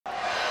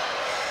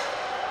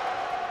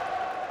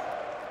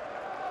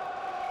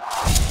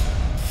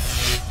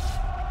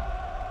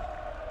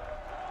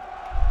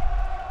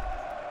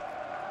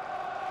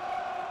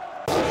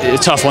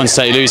a tough one to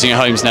take. Losing at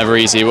home is never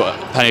easy.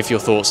 Penny, for your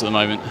thoughts at the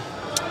moment?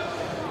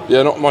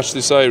 Yeah, not much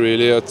to say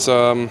really. It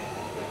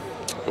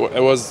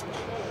was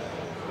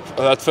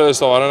that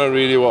first half. I don't know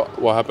really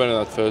what happened in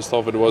that first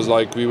half. It was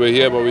like we were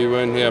here, but we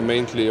weren't here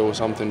mentally or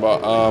something.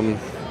 But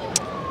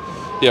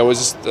yeah, it was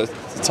just a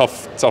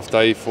tough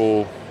day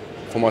for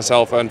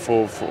myself and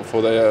for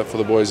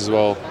the boys as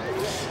well.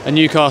 And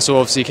Newcastle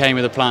obviously came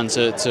with a plan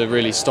to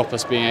really stop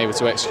us being able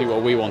to execute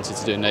what we wanted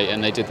to do,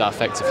 and they did that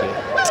effectively.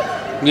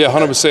 Yeah,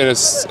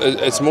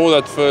 100%. It's more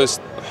that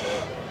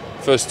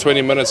first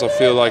 20 minutes. I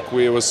feel like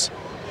it was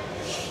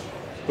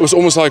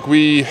almost like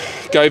we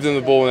gave them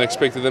the ball and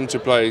expected them to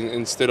play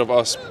instead of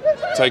us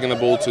taking the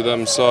ball to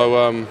them.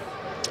 So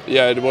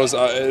yeah,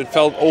 it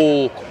felt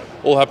all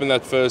happened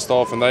that first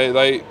half, and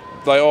they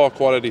are a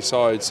quality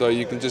side. So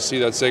you can just see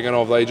that second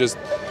half they just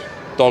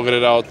dogged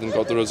it out and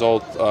got the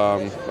result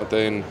at the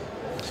end.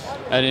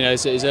 And you know,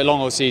 it's a long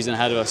old season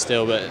ahead of us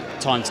still, but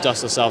time to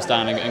dust ourselves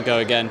down and go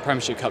again.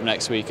 Premiership Cup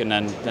next week, and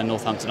then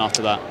Northampton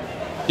after that.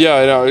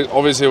 Yeah, you know,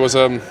 obviously it was.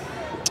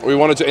 We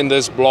wanted to end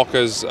this block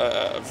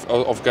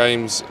of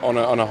games on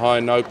a high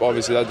note, but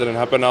obviously that didn't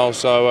happen now.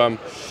 So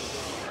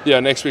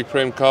yeah, next week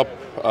Prem Cup.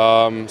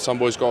 Some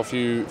boys got a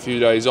few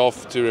days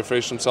off to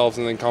refresh themselves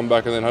and then come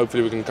back, and then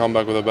hopefully we can come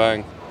back with a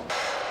bang.